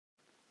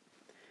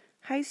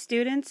Hi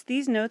students,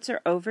 these notes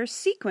are over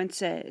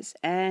sequences,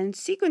 and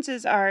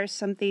sequences are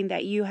something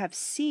that you have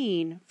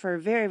seen for a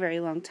very, very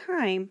long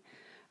time,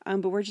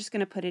 but we're just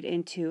going to put it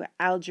into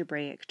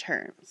algebraic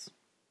terms.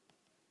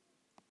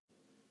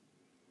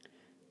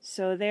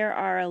 So there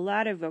are a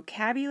lot of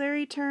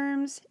vocabulary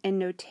terms and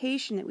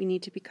notation that we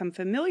need to become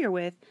familiar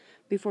with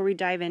before we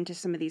dive into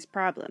some of these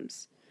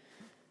problems.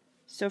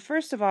 So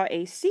first of all,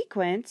 a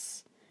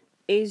sequence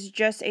is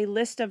just a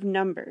list of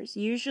numbers,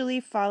 usually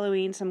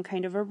following some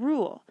kind of a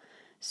rule.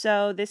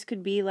 So this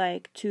could be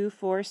like 2,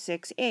 4,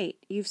 6,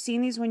 8. You've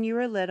seen these when you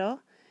were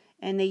little,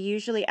 and they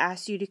usually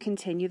ask you to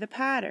continue the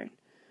pattern.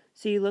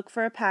 So you look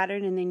for a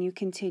pattern and then you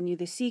continue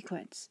the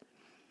sequence.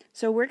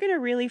 So we're going to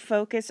really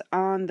focus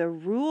on the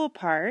rule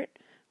part,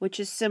 which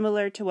is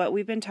similar to what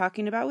we've been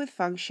talking about with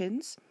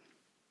functions.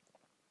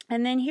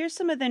 And then here's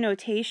some of the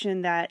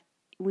notation that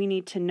we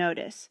need to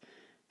notice.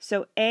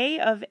 So A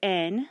of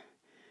n,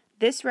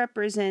 this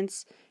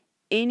represents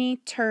any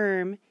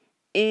term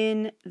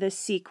in the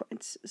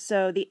sequence.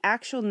 So the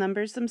actual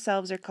numbers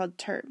themselves are called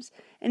terms.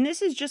 And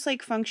this is just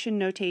like function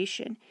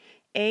notation.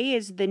 A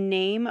is the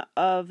name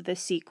of the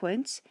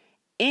sequence.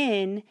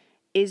 N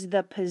is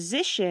the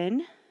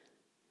position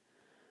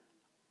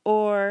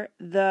or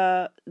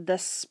the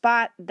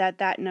spot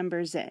that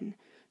number's in.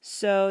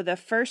 So the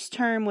first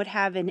term would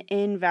have an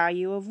n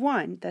value of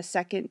 1. The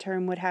second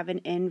term would have an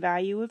n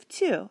value of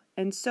 2,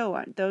 and so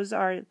on.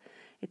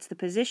 It's the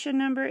position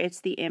number, it's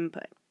the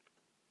input.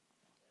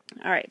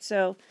 All right,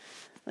 so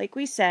like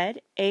we said,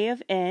 A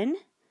of n,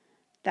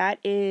 that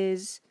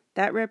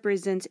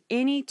represents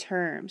any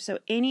term. So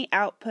any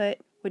output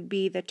would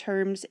be the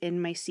terms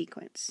in my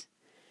sequence.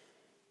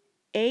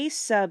 A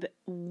sub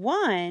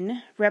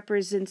 1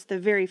 represents the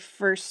very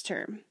first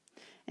term,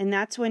 and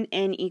that's when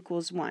n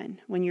equals 1.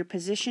 When your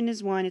position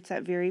is 1, it's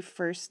that very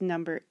first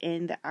number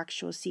in the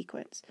actual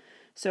sequence.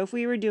 So if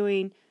we were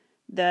doing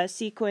the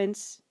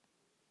sequence,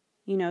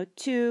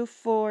 2,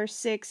 4,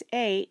 6,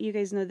 8, you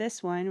guys know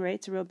this one, right?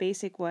 It's a real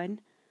basic one.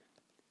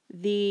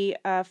 The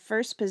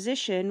first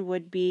position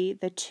would be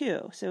the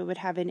 2, so it would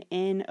have an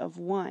n of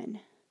 1.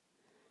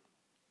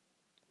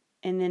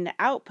 And then the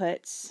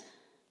outputs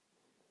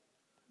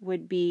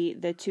would be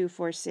the 2,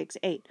 4, 6,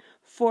 8.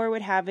 4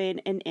 would have an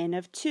n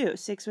of 2.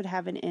 6 would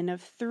have an n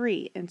of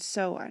 3, and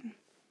so on.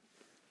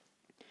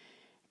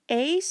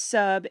 A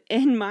sub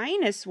n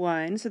minus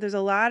 1, so there's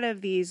a lot of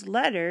these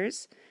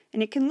letters,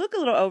 and it can look a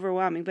little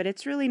overwhelming, but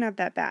it's really not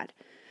that bad.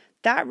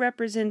 That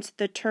represents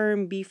the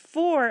term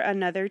before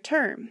another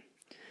term.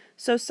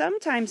 So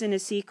sometimes in a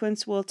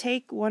sequence, we'll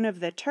take one of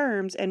the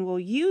terms and we'll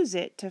use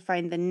it to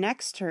find the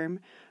next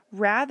term,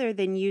 rather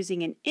than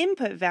using an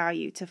input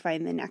value to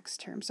find the next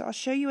term. So I'll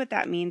show you what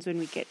that means when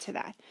we get to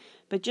that.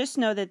 But just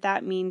know that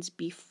that means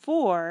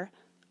before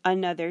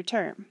another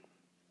term.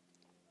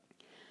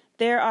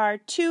 There are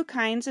two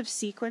kinds of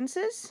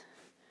sequences.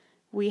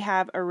 We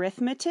have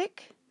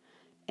arithmetic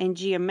and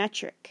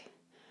geometric.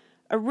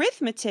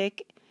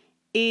 Arithmetic,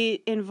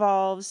 it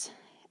involves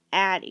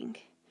adding.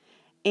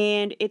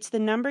 And it's the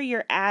number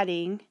you're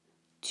adding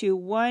to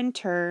one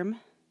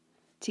term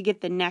to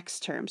get the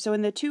next term. So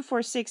in the 2,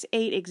 4, 6,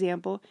 8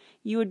 example,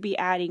 you would be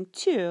adding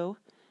 2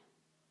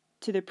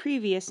 to the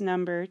previous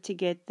number to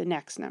get the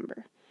next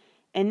number.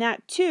 And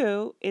that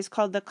 2 is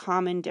called the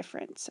common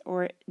difference,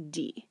 or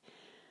D.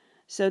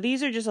 So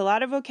these are just a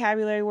lot of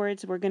vocabulary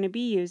words we're going to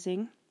be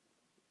using.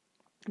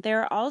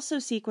 There are also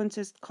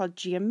sequences called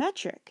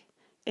geometric.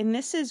 And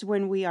this is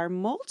when we are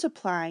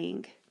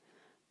multiplying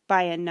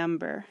by a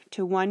number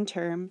to one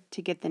term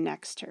to get the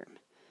next term.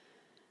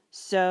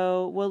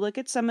 So we'll look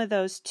at some of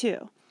those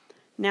too.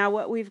 Now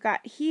what we've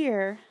got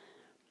here,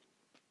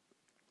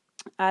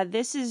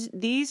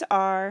 these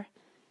are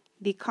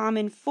the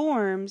common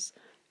forms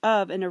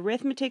of an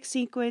arithmetic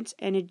sequence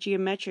and a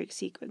geometric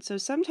sequence. So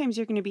sometimes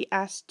you're going to be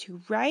asked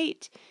to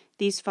write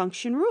these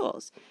function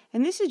rules,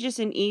 and this is just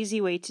an easy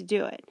way to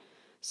do it.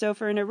 So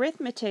for an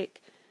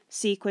arithmetic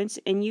sequence,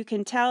 and you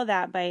can tell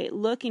that by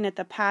looking at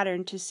the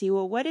pattern to see,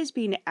 well, what is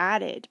being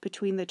added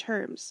between the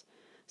terms?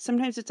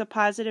 Sometimes it's a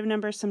positive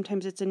number,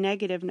 sometimes it's a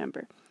negative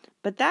number.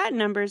 But that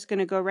number is going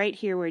to go right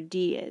here where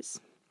D is.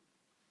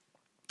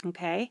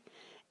 Okay?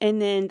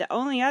 And then the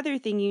only other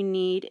thing you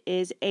need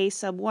is A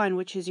sub 1,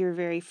 which is your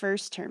very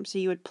first term. So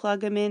you would plug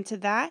them into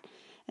that,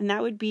 and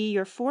that would be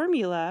your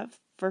formula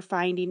for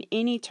finding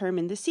any term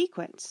in the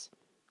sequence,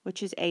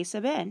 which is A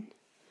sub n.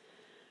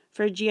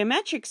 For a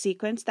geometric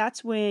sequence,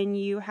 that's when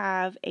you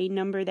have a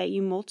number that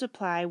you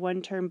multiply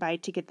one term by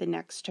to get the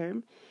next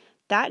term.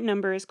 That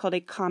number is called a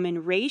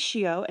common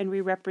ratio, and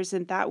we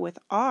represent that with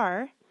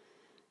R.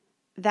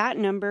 That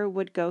number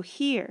would go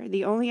here.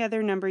 The only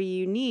other number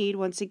you need,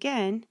 once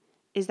again,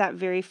 is that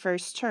very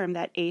first term,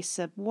 that A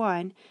sub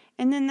 1,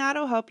 and then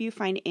that'll help you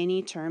find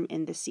any term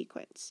in the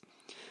sequence.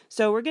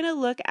 So we're going to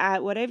look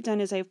at, what I've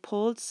done is I've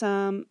pulled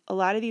a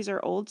lot of these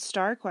are old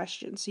STAR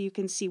questions, so you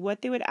can see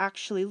what they would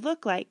actually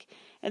look like,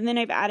 and then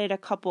I've added a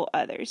couple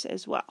others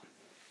as well.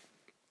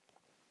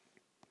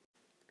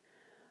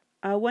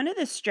 One of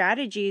the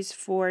strategies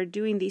for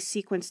doing these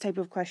sequence type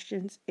of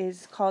questions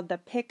is called the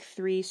Pick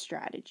 3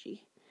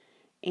 strategy.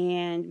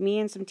 And me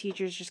and some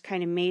teachers just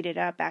kind of made it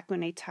up back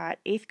when I taught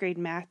 8th grade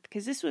math,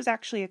 because this was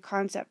actually a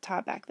concept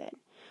taught back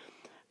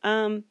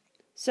then.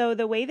 So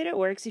the way that it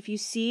works, if you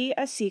see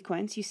a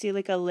sequence, you see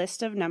like a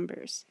list of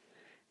numbers,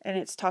 and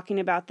it's talking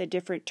about the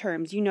different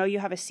terms, you know you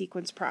have a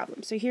sequence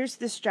problem. So here's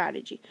the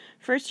strategy.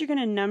 First, you're going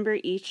to number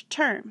each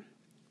term.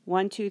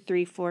 1, 2,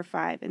 3, 4,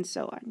 5, and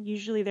so on.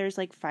 Usually there's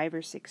like 5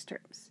 or 6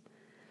 terms.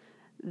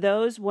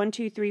 Those 1,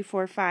 2, 3,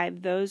 4,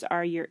 5, those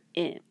are your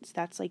ins.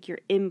 That's like your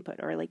input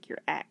or like your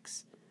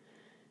x.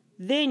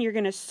 Then you're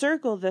going to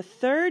circle the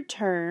third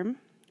term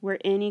where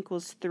n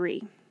equals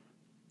 3.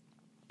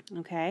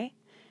 Okay?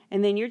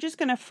 And then you're just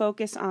going to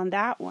focus on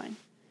that one.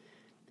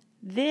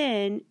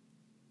 Then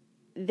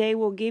they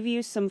will give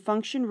you some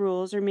function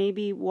rules, or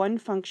maybe one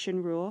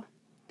function rule,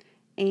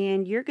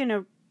 and you're going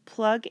to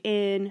plug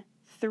in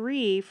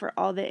 3 for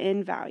all the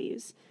n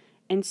values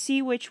and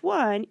see which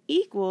one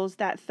equals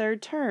that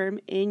third term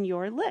in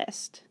your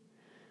list.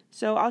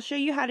 So I'll show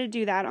you how to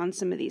do that on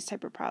some of these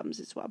type of problems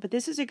as well. But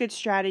this is a good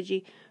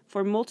strategy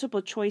for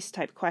multiple choice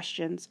type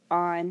questions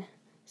on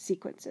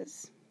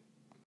sequences.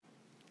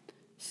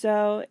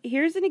 So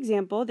here's an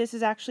example. This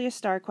is actually a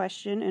star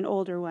question, an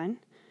older one.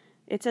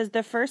 It says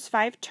the first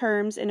 5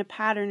 terms in a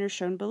pattern are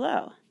shown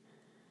below.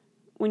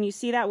 When you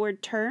see that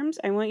word terms,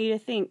 I want you to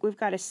think we've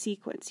got a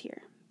sequence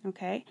here.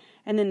 Okay,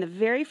 and then the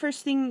very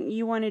first thing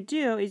you want to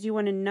do is you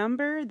want to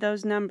number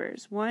those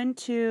numbers 1,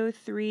 2,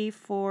 3,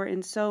 4,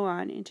 and so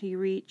on until you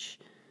reach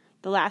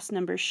the last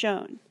number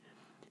shown.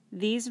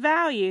 These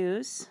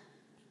values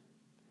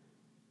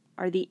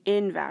are the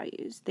n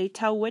values. They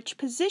tell which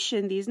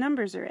position these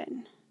numbers are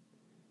in.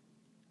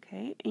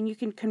 Okay, and you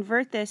can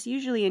convert this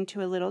usually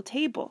into a little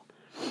table.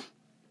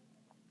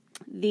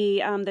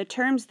 The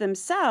terms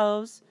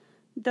themselves,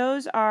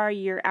 those are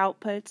your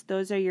outputs.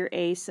 Those are your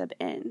a sub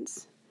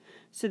n's.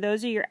 So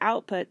those are your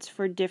outputs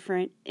for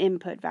different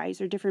input values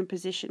or different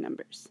position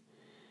numbers.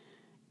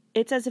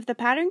 It says if the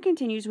pattern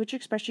continues, which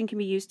expression can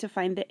be used to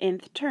find the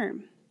nth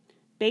term?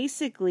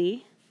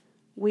 Basically,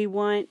 we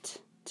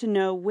want to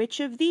know which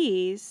of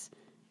these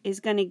is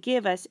going to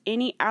give us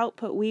any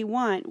output we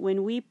want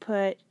when we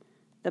put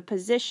the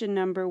position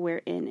number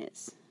where n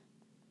is.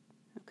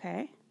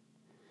 Okay?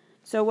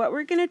 So what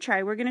we're going to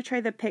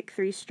try the Pick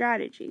 3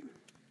 strategy.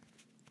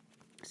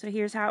 So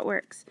here's how it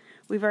works.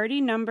 We've already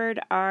numbered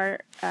our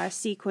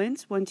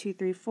sequence, 1, 2,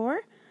 3,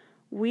 4.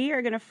 We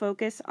are going to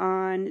focus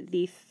on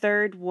the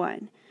third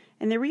one.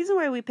 And the reason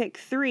why we pick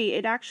 3,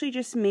 it actually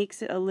just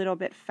makes it a little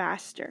bit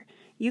faster.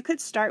 You could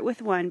start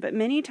with 1, but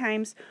many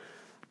times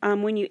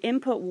when you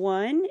input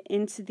 1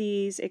 into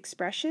these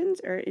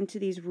expressions or into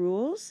these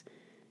rules,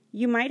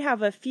 you might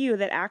have a few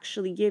that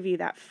actually give you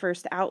that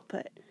first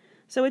output.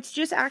 So it's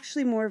just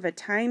actually more of a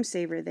time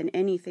saver than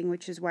anything,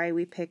 which is why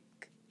we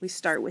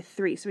start with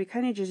 3. So we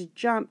kind of just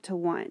jump to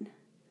 1.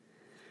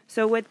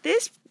 So what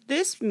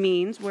this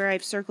means, where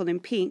I've circled in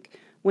pink,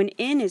 when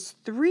n is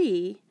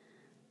 3,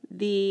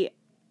 the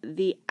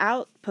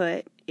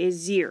output is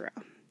 0.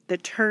 The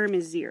term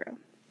is 0.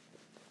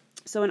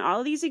 So in all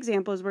of these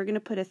examples, we're going to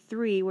put a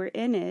 3 where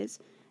n is,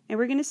 and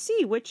we're going to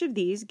see which of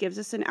these gives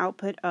us an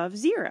output of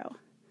 0.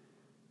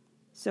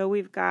 So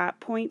we've got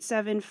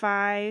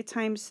 0.75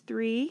 times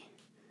 3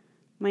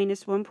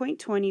 minus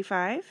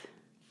 1.25.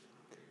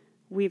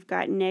 We've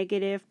got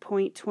negative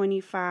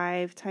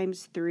 0.25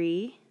 times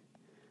 3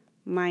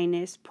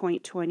 minus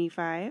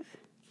 0.25.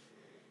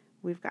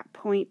 We've got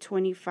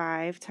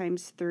 0.25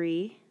 times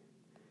 3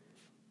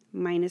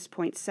 minus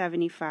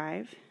 0.75.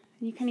 And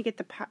you kind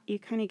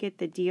of get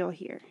the deal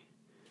here.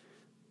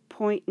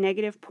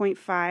 Negative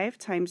 0.5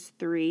 times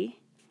 3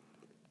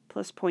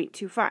 plus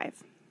 0.25.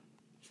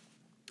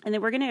 And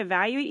then we're going to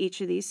evaluate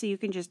each of these, so you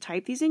can just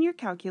type these in your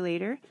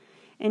calculator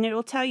and it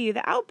will tell you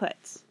the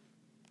outputs.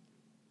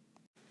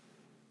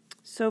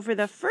 So for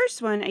the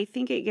first one, I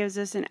think it gives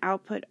us an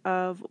output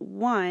of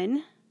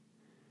 1,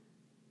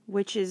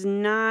 which is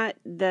not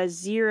the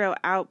 0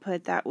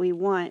 output that we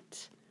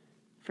want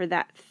for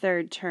that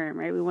third term,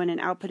 right? We want an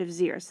output of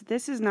 0. So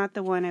this is not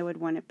the one I would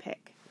want to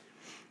pick.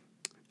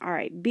 All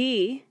right,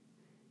 B,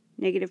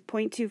 negative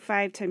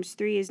 0.25 times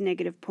 3 is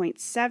negative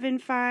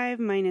 0.75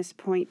 minus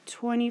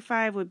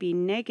 0.25 would be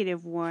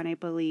negative 1, I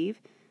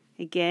believe.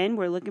 Again,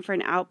 we're looking for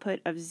an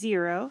output of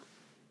 0,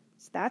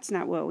 so that's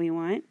not what we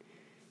want.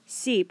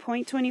 C,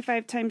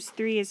 0.25 times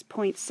 3 is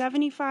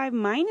 0.75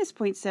 minus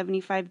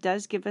 0.75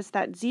 does give us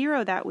that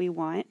 0 that we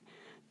want.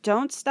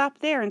 Don't stop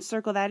there and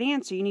circle that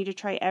answer. You need to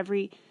try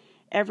every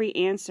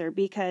answer,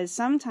 because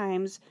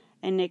sometimes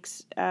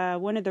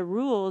one of the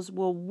rules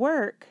will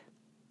work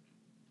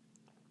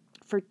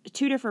for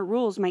 2 different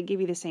rules might give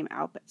you the same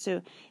output.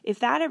 So if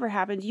that ever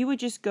happens, you would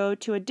just go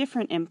to a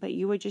different input.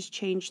 You would just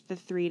change the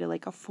 3 to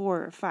like a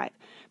 4 or 5.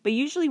 But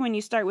usually when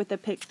you start with the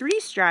Pick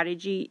 3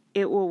 strategy,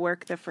 it will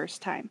work the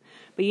first time.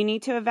 But you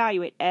need to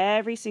evaluate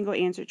every single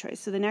answer choice.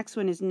 So the next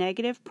one is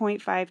negative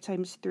 0.5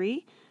 times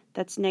 3.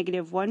 That's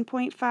negative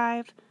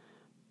 1.5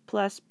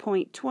 plus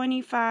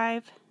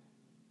 0.25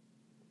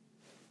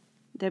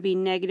 That'd be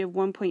negative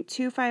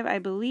 1.25, I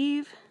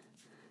believe.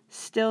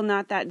 Still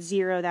not that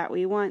 0 that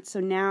we want, so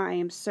now I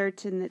am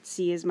certain that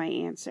C is my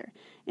answer.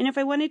 And if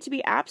I wanted to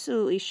be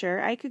absolutely sure,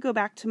 I could go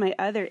back to my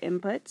other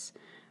inputs.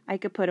 I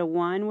could put a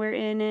 1 where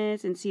N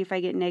is and see if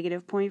I get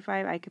negative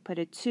 0.5. I could put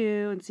a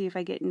 2 and see if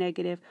I get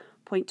negative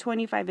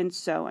 0.25 and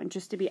so on,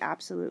 just to be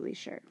absolutely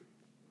sure.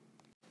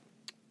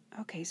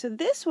 Okay, so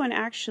this one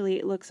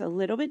actually looks a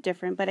little bit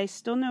different, but I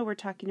still know we're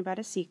talking about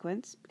a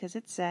sequence because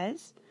it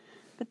says,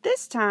 but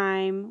this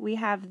time we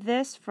have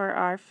this for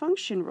our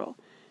function rule.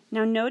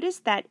 Now notice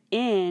that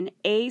N,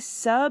 A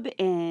sub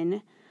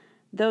N,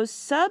 those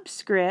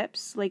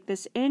subscripts, like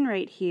this N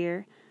right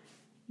here,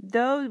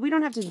 though we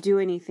don't have to do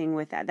anything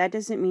with that. That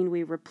doesn't mean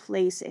we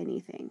replace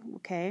anything,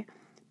 okay?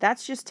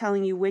 That's just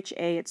telling you which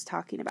A it's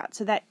talking about.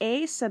 So that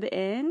A sub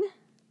N,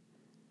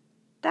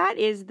 that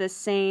is the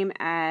same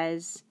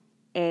as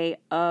A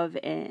of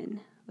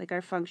N, like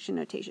our function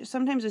notation.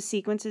 Sometimes with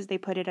sequences, they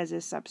put it as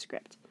a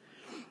subscript.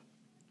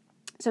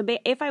 So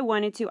if I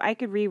wanted to, I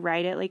could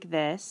rewrite it like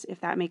this,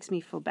 if that makes me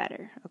feel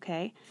better,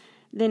 okay?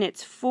 Then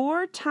it's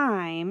 4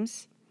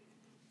 times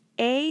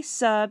A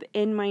sub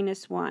N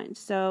minus 1.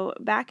 So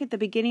back at the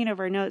beginning of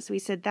our notes, we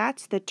said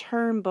that's the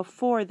term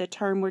before the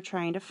term we're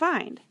trying to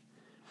find.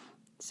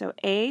 So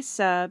A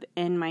sub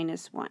N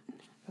minus 1,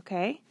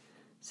 okay?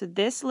 So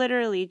this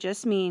literally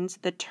just means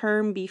the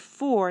term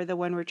before the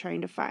one we're trying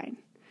to find.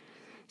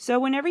 So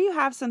whenever you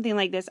have something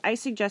like this, I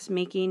suggest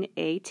making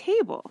a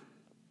table.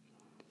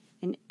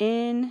 An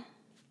N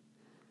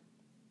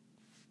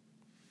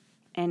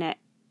and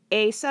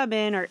A sub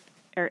N or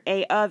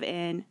A of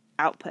N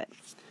output.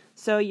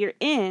 So your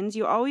N's,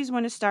 you always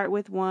want to start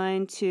with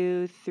 1,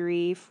 2,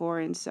 3, 4,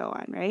 and so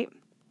on, right?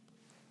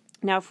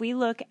 Now if we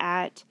look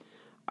at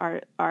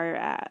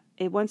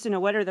it wants to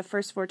know what are the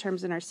first 4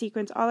 terms in our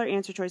sequence. All our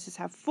answer choices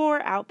have 4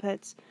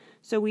 outputs,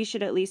 so we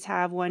should at least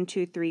have 1,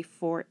 2, 3,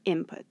 4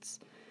 inputs.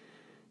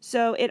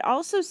 So it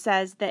also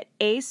says that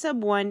A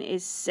sub 1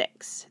 is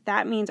 6.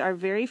 That means our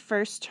very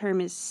first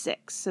term is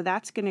 6. So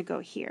that's going to go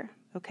here,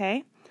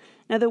 okay?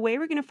 Now the way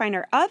we're going to find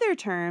our other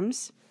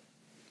terms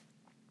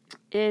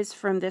is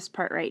from this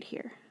part right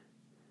here.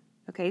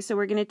 Okay, so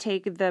we're going to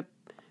take the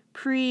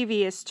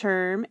previous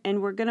term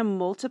and we're going to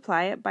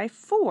multiply it by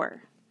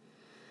 4.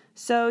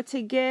 So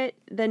to get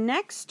the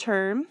next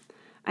term,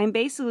 I'm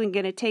basically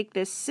going to take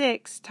this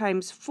 6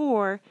 times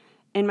 4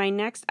 and my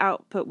next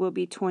output will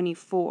be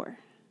 24.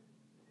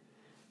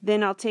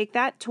 Then I'll take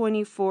that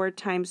 24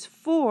 times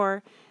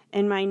 4,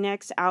 and my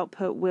next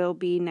output will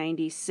be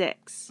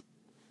 96.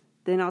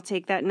 Then I'll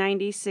take that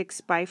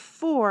 96 by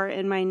 4,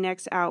 and my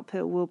next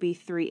output will be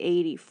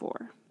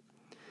 384.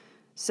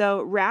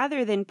 So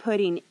rather than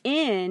putting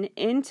N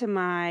into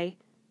my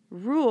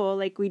rule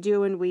like we do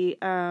when we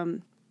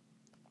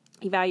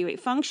evaluate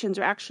functions,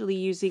 we're actually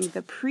using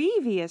the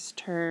previous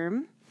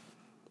term,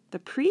 the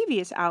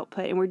previous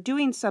output, and we're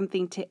doing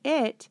something to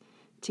it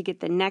to get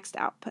the next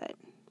output.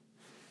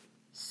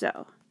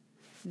 So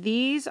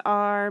these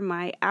are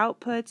my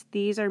outputs.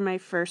 These are my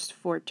first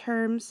 4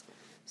 terms.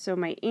 So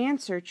my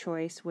answer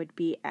choice would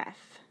be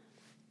F.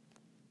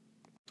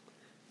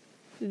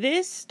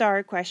 This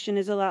star question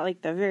is a lot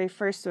like the very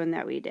first one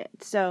that we did.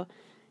 So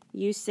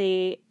you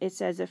see it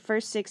says the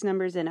first 6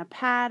 numbers in a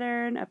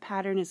pattern. A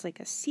pattern is like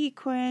a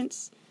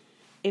sequence.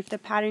 If the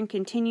pattern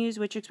continues,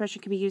 which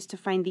expression can be used to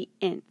find the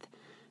nth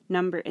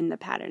number in the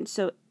pattern?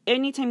 So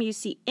anytime you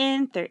see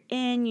nth or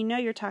n, you know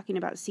you're talking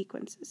about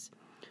sequences.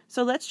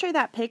 So let's try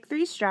that pick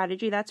 3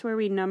 strategy. That's where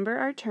we number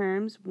our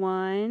terms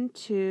 1,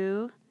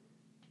 2,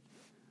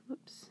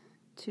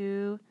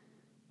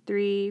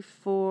 3,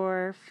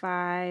 4,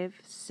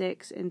 5,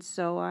 6, and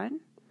so on.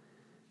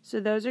 So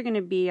those are going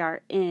to be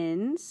our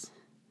n's.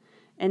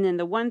 And then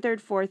the 1/3,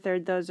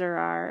 4/3, those are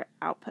our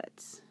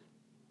outputs.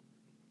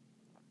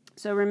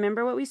 So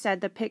remember what we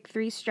said, the pick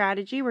 3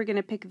 strategy. We're going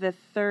to pick the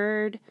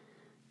 3rd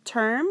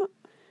term.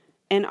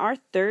 And our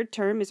 3rd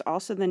term is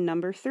also the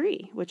number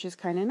 3, which is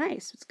kind of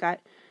nice.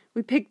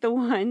 We picked the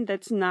one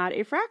that's not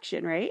a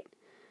fraction, right?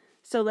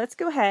 So let's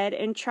go ahead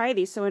and try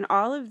these. So in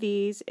all of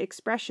these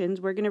expressions,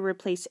 we're going to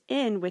replace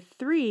n with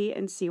 3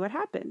 and see what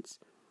happens.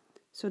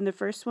 So in the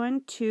first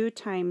one, 2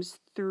 times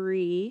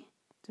 3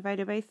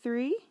 divided by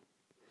 3.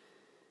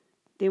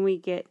 Then we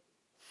get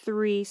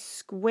 3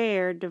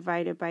 squared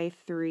divided by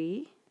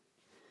 3.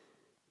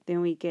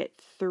 Then we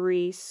get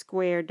 3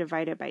 squared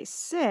divided by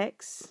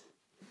 6.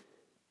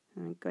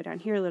 And go down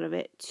here a little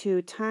bit.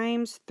 2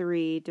 times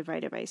 3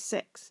 divided by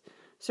 6.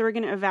 So we're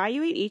going to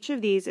evaluate each of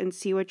these and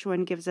see which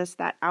one gives us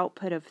that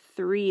output of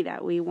 3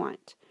 that we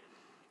want.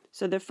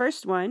 So the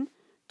first one,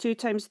 2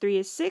 times 3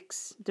 is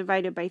 6,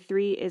 divided by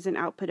 3 is an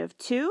output of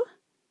 2.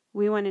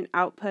 We want an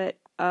output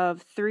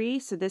of 3,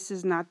 so this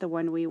is not the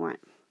one we want.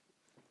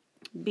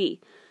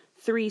 B,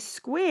 3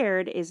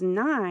 squared is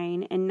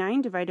 9, and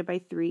 9 divided by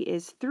 3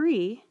 is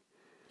 3.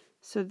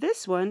 So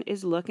this one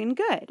is looking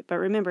good. But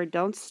remember,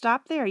 don't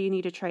stop there. You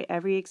need to try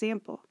every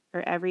example,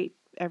 or every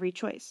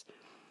choice.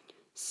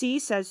 C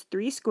says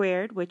 3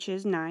 squared, which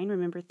is 9.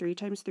 Remember, 3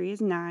 times 3 is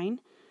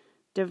 9.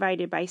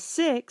 divided by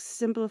 6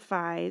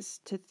 simplifies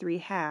to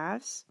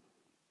 3/2.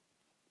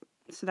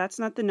 So that's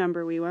not the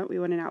number we want. We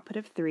want an output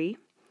of 3.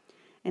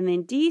 And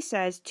then D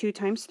says 2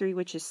 times 3,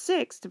 which is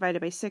 6,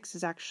 divided by 6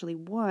 is actually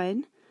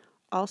 1.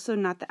 Also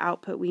not the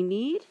output we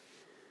need.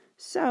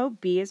 So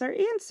B is our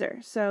answer.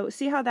 So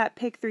see how that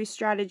pick 3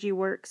 strategy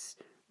works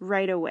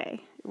right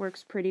away. It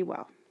works pretty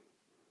well.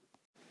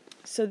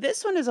 So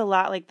this one is a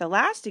lot like the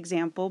last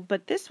example,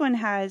 but this one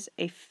has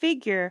a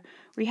figure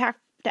where you have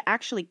to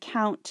actually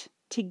count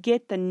to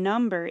get the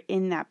number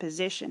in that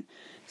position.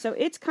 So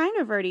it's kind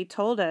of already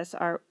told us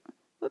our,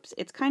 our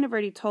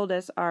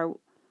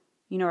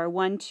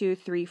 1, 2,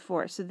 3,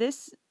 4. So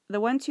the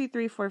 1, 2,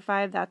 3, 4,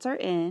 5, that's our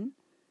in.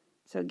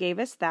 So it gave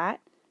us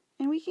that.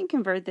 And we can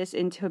convert this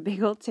into a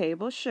big old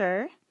table,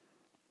 sure.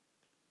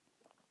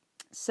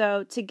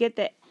 So to get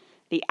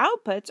the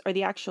outputs, or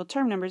the actual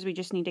term numbers, we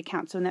just need to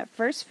count. So in that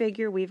first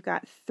figure, we've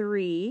got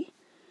 3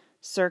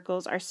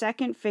 circles. Our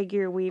second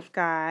figure, we've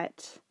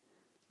got,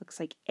 looks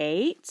like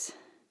 8.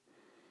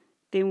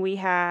 Then we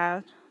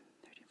have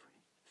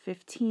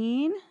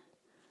 15.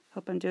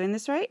 Hope I'm doing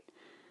this right.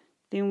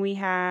 Then we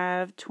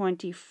have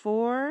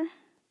 24.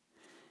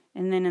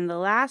 And then in the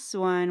last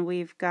one,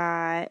 we've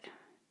got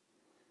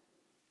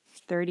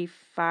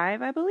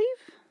 35, I believe.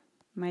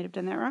 Might have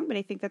done that wrong, but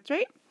I think that's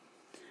right.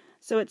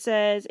 So it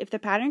says, if the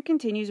pattern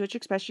continues, which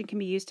expression can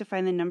be used to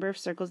find the number of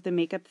circles that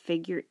make up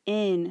figure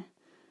in?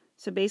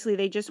 So basically,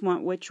 they just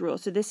want which rule.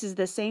 So this is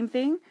the same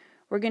thing.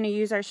 We're going to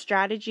use our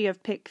strategy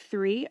of pick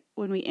 3.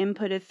 When we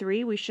input a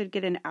 3, we should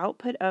get an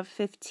output of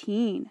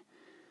 15.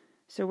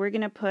 So we're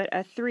going to put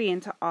a 3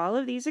 into all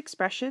of these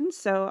expressions.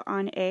 So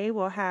on A,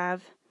 we'll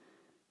have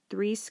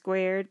 3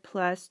 squared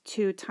plus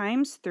 2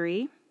 times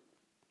 3.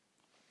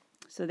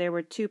 So there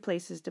were 2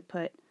 places to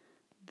put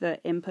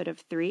the input of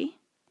 3.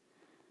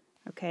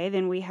 Okay,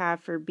 then we have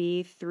for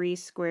B 3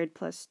 squared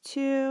plus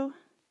 2.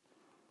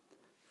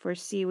 For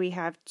C we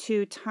have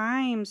 2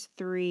 times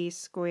 3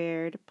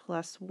 squared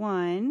plus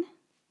 1.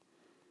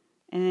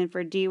 And then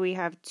for D we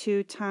have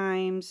 2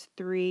 times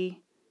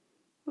 3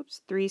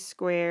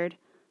 squared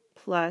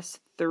plus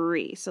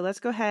 3. So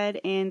let's go ahead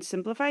and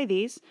simplify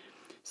these.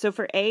 So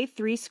for A,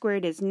 3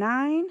 squared is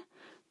 9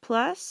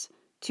 plus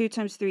 2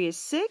 times 3 is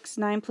 6.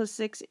 9 plus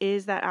 6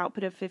 is that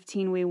output of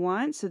 15 we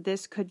want. So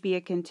this could be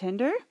a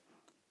contender.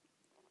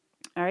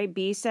 All right,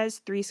 B says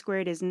 3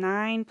 squared is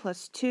 9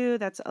 plus 2.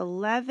 That's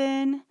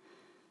 11.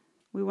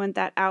 We want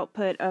that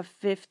output of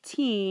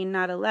 15,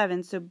 not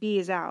 11, so B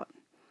is out.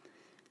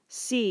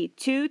 C,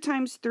 2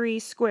 times 3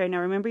 squared. Now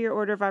remember your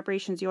order of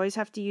operations. You always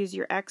have to use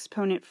your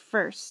exponent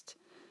first.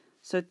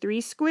 So 3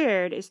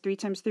 squared is 3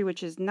 times 3,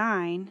 which is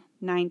 9.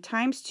 9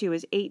 times 2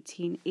 is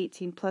 18.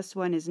 18 plus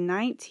 1 is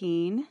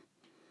 19.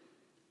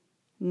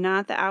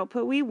 Not the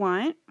output we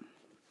want.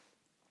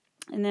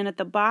 And then at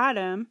the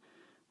bottom,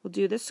 we'll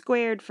do the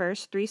squared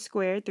first. 3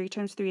 squared. 3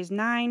 times 3 is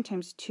 9.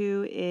 Times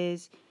 2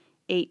 is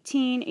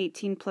 18.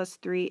 18 plus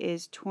 3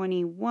 is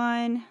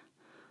 21.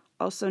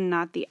 Also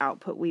not the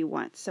output we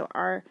want. So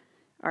our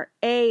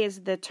A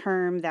is the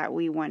term that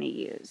we want to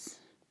use.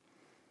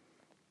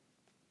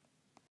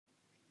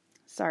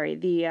 Sorry,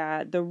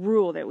 the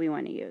rule that we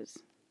want to use.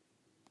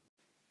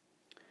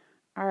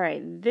 All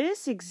right,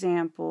 this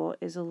example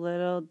is a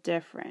little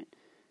different.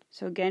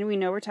 So again, we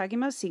know we're talking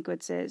about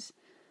sequences.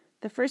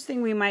 The first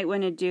thing we might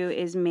want to do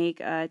is make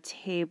a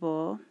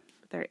table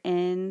with our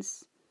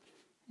n's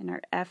and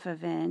our f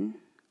of n.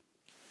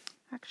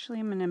 Actually,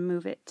 I'm going to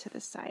move it to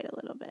the side a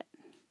little bit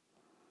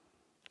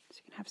so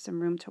you can have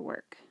some room to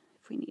work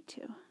if we need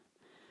to.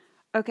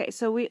 Okay,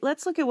 so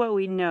let's look at what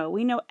we know.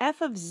 We know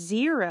f of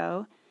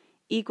 0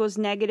 equals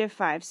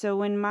 -5. So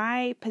when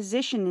my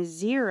position is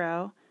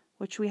 0,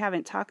 which we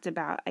haven't talked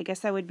about, I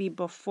guess that would be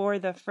before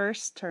the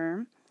first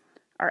term,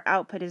 our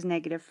output is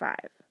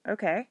 -5.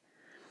 Okay.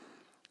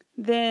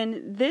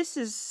 Then this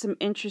is some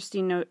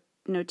interesting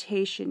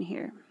notation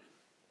here.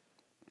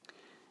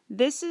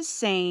 This is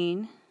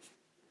saying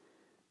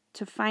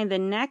to find the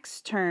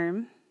next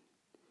term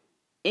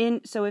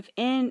so if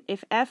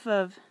f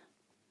of,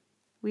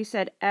 we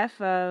said f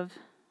of,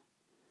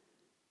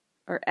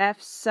 or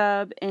f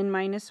sub n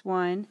minus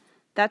 1,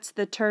 that's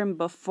the term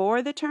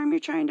before the term you're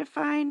trying to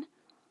find.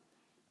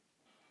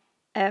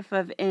 F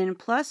of n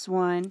plus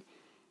 1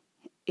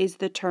 is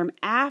the term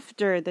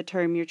after the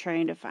term you're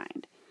trying to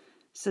find.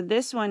 So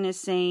this one is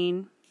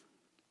saying,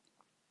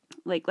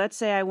 like, let's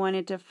say I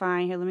wanted to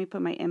find, here, let me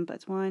put my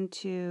inputs, 1,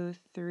 2,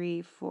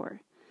 3,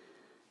 4.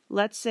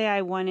 Let's say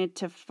I wanted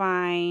to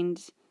find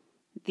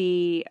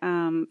the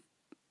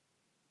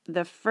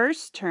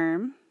first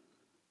term.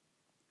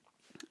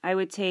 I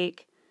would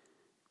take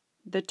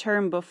the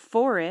term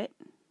before it,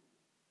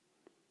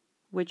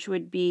 which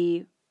would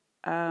be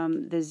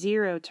the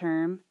 0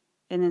 term,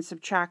 and then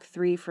subtract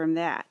 3 from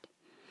that.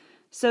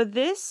 So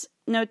this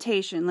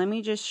notation, let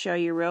me just show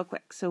you real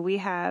quick. So we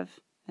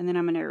have, and then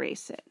I'm going to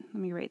erase it. Let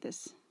me write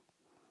this.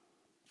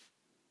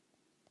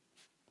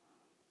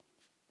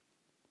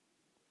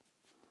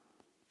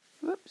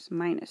 Whoops,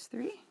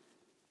 -3.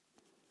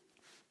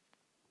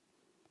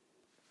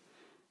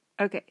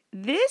 Okay,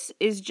 this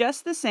is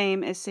just the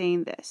same as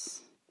saying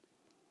this.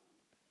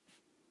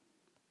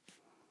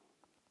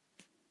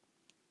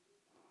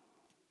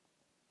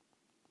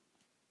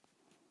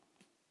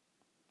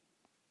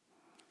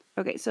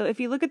 Okay, so if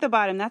you look at the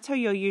bottom, that's how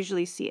you'll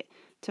usually see it.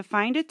 To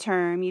find a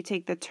term, you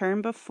take the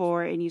term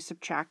before and you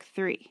subtract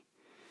 3.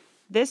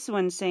 This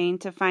one's saying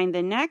to find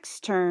the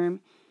next term,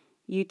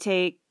 you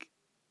take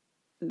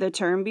the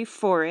term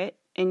before it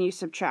and you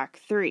subtract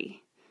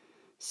 3.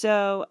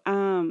 So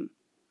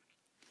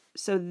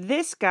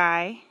this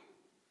guy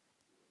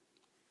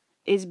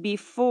is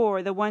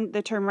before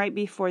the term right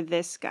before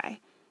this guy.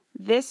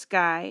 This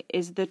guy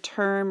is the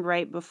term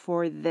right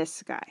before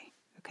this guy.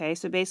 Okay,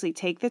 so basically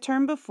take the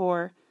term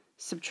before,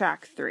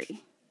 subtract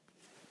 3.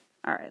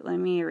 All right, let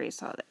me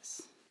erase all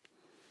this.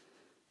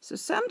 So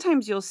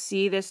sometimes you'll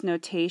see this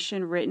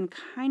notation written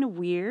kind of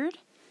weird,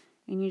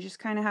 and you just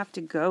kind of have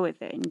to go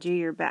with it and do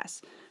your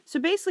best. So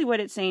basically what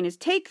it's saying is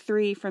take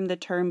 3 from the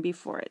term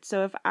before it.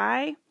 So if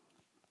I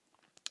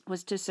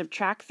was to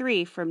subtract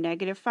 3 from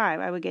 -5,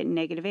 I would get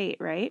 -8,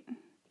 right?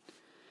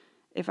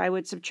 If I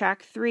would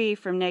subtract 3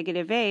 from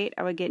 -8,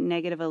 I would get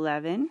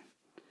 -11.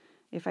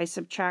 If I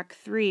subtract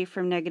 3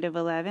 from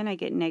 -11, I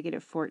get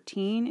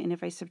 -14. And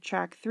if I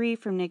subtract 3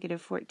 from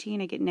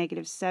 -14, I get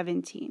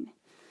 -17.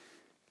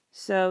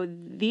 So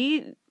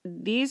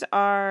these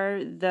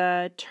are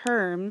the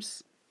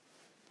terms.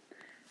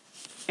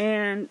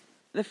 And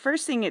the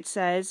first thing it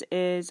says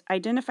is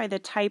identify the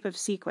type of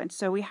sequence.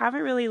 So we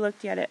haven't really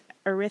looked yet at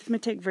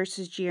arithmetic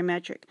versus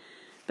geometric.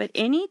 But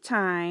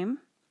anytime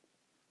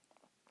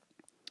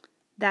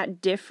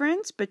that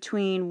difference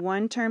between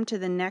one term to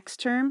the next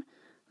term,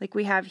 like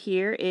we have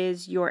here,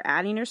 is you're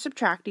adding or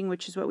subtracting,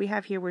 which is what we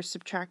have here. We're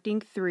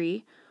subtracting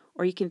 3,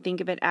 or you can think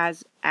of it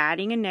as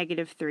adding a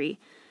 -3.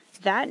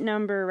 That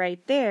number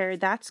right there,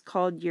 that's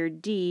called your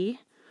D,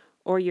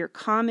 or your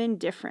common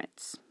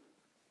difference.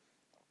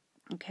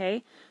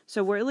 Okay,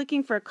 so we're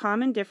looking for a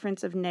common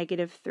difference of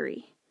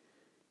 -3.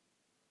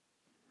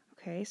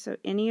 Okay, so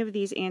any of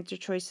these answer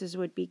choices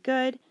would be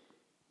good.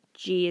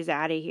 G is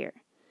out of here.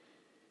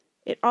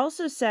 It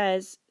also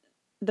says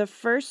the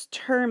first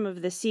term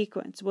of the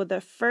sequence. Well,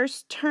 the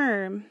first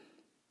term,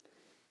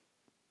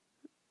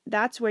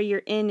 that's where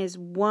your n is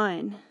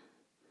 1.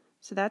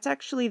 So that's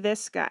actually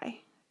this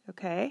guy,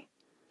 okay?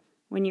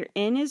 When your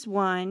n is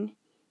 1,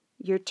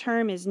 your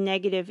term is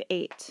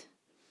 -8.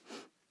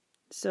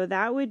 So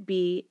that would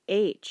be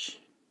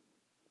H,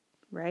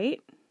 right?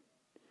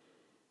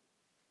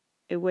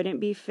 It wouldn't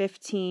be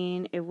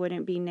 15. It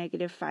wouldn't be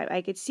 -5.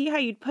 I could see how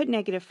you'd put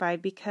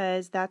 -5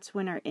 because that's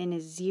when our n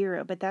is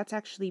 0, but that's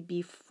actually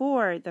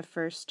before the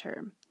first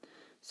term.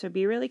 So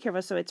be really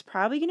careful. So it's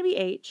probably going to be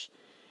H.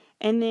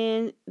 And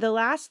then the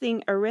last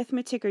thing,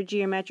 arithmetic or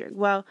geometric.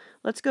 Well,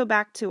 let's go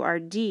back to our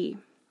D.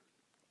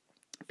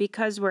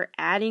 Because we're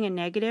adding a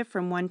negative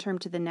from one term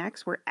to the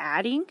next, we're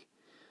adding,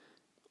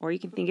 or you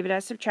can think of it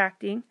as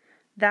subtracting.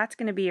 That's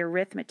going to be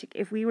arithmetic.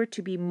 If we were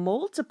to be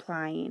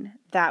multiplying,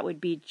 that would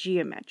be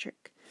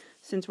geometric.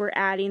 Since we're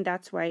adding,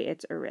 that's why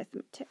it's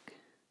arithmetic.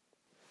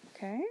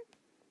 Okay?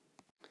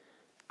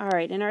 All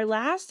right, in our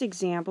last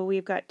example,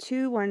 we've got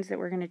 2 ones that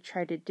we're going to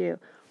try to do.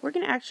 We're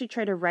going to actually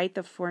try to write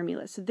the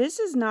formula. So this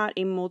is not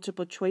a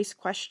multiple choice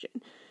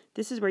question.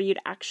 This is where you'd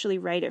actually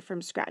write it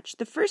from scratch.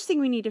 The first thing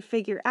we need to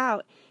figure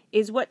out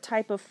is what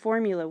type of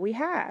formula we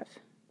have.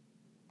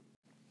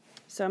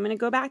 So I'm going to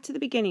go back to the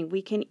beginning.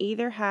 We can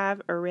either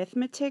have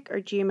arithmetic or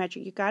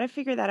geometric. You've got to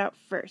figure that out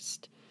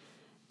first.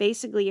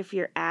 Basically, if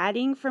you're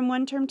adding from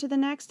one term to the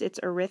next, it's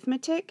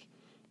arithmetic.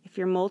 If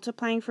you're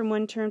multiplying from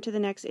one term to the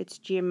next, it's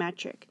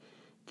geometric.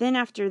 Then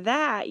after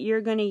that, you're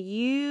going to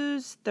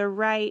use the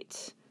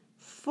right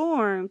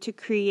form to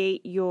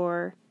create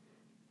your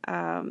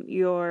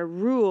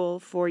rule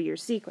for your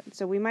sequence.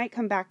 So we might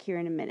come back here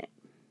in a minute.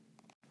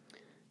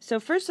 So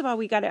first of all,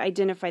 we got to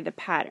identify the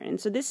pattern. And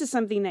so this is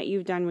something that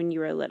you've done when you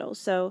were little.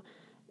 So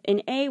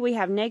in A, we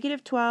have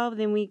 -12,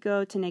 then we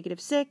go to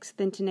 -6,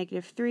 then to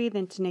 -3,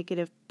 then to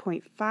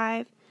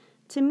 -0.5.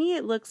 To me,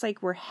 it looks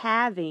like we're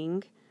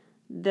halving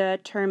the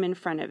term in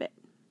front of it.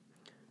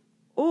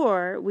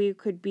 Or we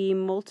could be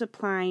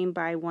multiplying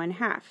by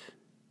 1/2.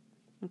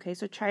 Okay,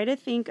 so try to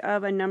think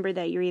of a number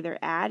that you're either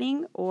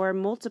adding or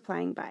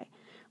multiplying by.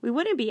 We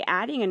wouldn't be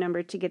adding a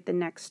number to get the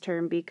next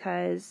term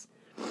because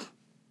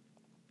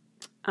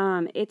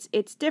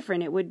it's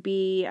different. It would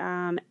be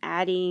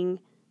adding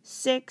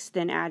 6,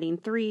 then adding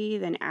 3,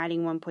 then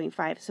adding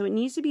 1.5. So it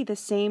needs to be the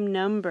same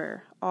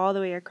number all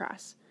the way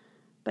across.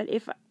 But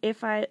if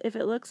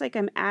it looks like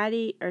I'm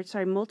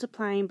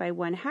multiplying by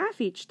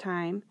 1/2 each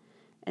time,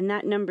 and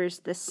that number's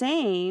the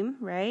same,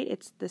 right?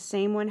 It's the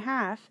same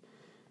 1/2.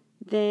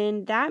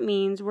 Then that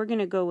means we're going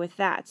to go with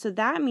that. So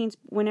that means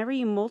whenever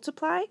you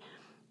multiply,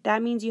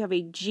 that means you have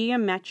a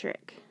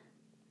geometric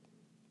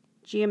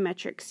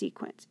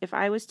sequence. If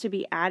I was to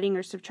be adding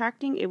or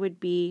subtracting, it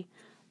would be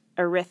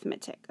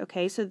arithmetic.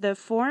 Okay, so the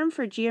form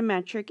for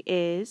geometric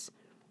is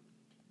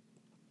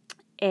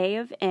A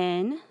of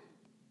n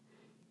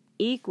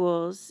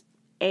equals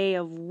A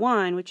of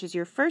 1, which is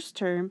your first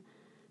term,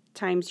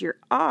 times your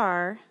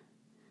r,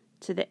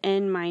 to the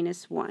n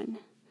minus 1.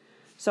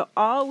 So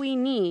all we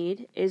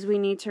need is we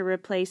need to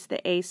replace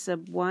the a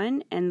sub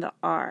 1 and the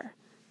r.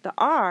 The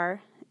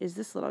r is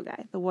this little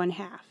guy, the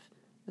 1/2,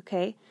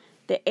 okay?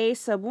 The a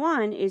sub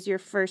 1 is your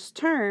first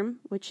term,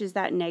 which is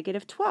that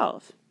negative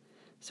 12.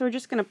 So we're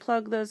just going to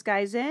plug those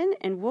guys in,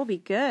 and we'll be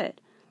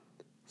good.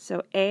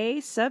 So a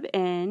sub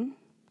n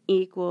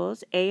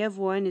equals a of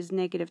 1 is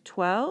negative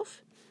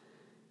 12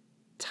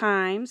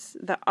 times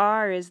the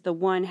r is the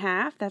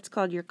 1/2. That's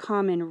called your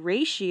common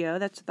ratio.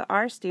 That's what the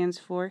r stands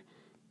for,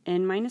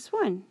 n minus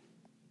 1.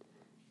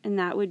 And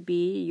that would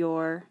be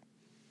your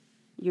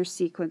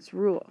sequence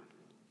rule.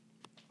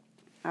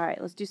 All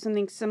right, let's do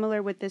something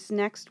similar with this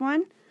next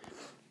one.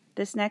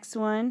 This next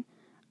one,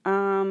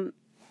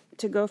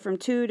 to go from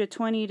 2 to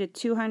 20 to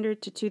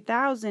 200 to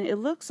 2,000, it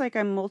looks like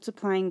I'm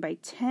multiplying by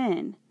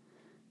 10.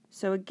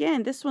 So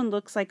again, this one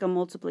looks like a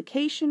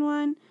multiplication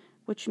one,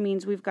 which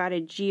means we've got a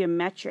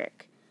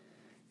geometric.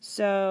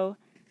 So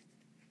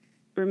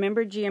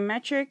remember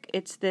geometric,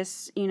 it's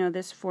this,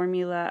 this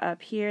formula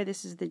up here.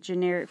 This is the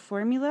generic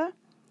formula.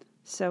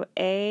 So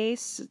a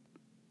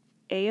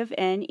of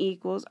n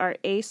equals our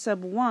a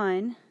sub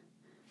 1,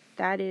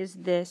 that is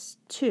this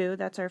 2,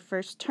 that's our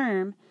first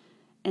term,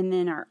 and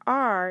then our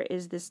r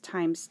is this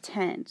times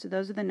 10. So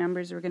those are the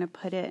numbers we're going to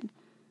put in.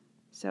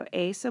 So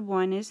a sub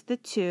 1 is the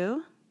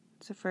 2,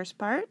 it's the first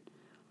part,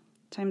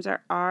 times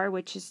our r,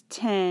 which is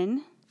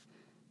 10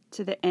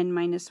 to the n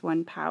minus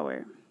 1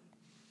 power.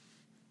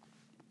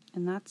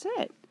 And that's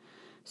it.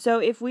 So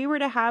if we were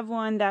to have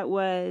one that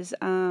was,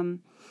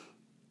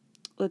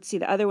 let's see,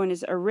 the other one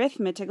is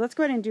arithmetic. Let's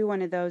go ahead and do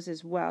one of those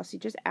as well. So you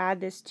just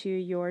add this to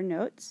your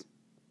notes.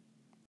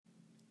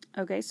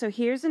 Okay, so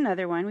here's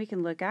another one we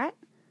can look at.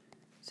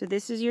 So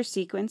this is your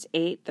sequence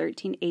 8,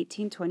 13,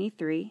 18,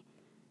 23.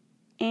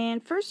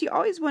 And first you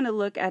always want to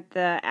look at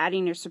the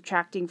adding or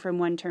subtracting from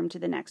one term to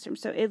the next term.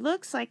 So it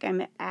looks like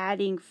I'm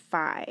adding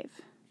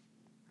 5,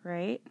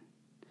 right?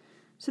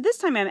 So this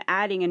time I'm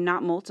adding and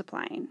not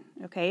multiplying.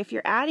 Okay, if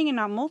you're adding and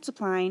not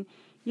multiplying,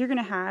 you're going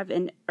to have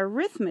an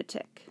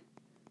arithmetic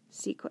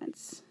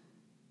sequence.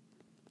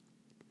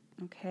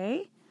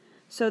 Okay,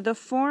 so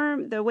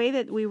the way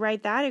that we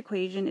write that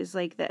equation is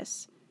like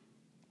this.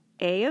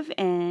 A of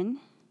n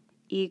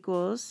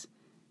equals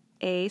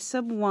a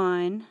sub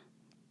 1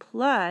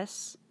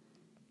 plus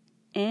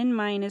n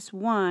minus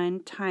 1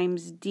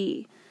 times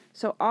d.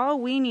 So all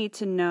we need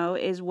to know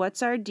is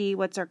what's our d,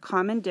 what's our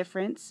common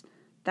difference.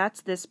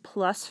 That's this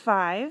plus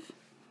 5.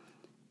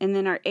 And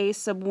then our a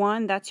sub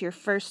 1, that's your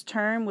first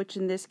term, which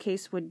in this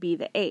case would be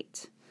the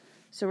 8.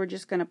 So we're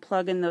just going to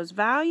plug in those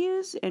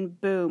values, and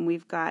boom,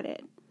 we've got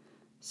it.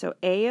 So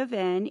a of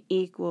n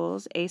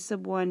equals a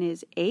sub 1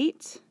 is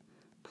 8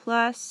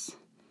 plus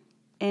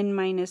n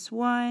minus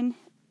 1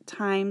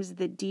 times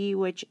the d,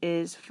 which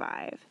is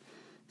 5.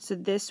 So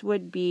this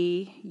would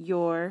be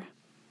your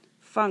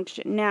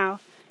function. Now,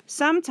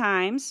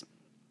 sometimes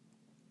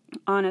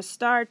on a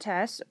STAR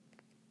test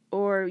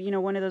or,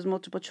 one of those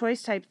multiple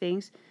choice type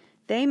things,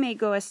 they may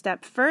go a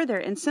step further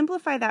and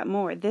simplify that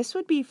more. This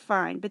would be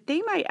fine, but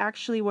they might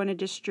actually want to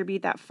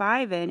distribute that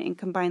 5 in and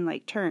combine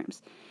like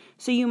terms.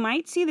 So you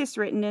might see this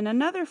written in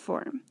another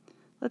form.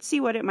 Let's see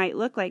what it might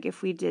look like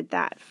if we did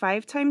that.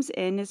 5 times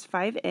n is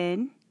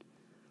 5n.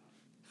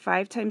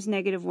 5 times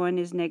negative 1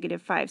 is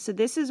negative 5. So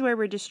this is where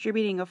we're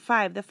distributing a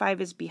 5. The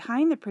 5 is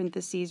behind the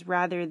parentheses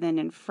rather than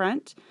in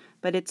front,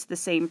 but it's the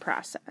same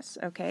process,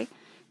 okay?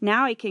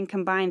 Now I can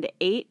combine the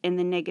 8 and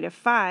the negative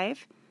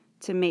 5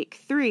 to make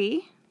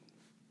 3.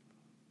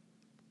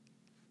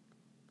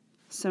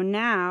 So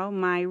now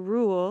my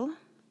rule,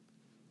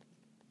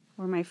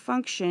 or my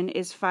function,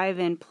 is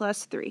 5n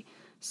plus 3.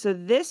 So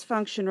this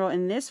function rule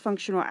and this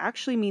function rule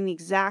actually mean the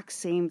exact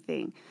same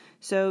thing.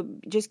 So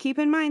just keep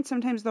in mind,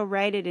 sometimes they'll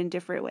write it in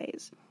different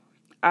ways.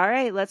 All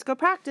right, let's go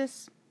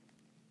practice.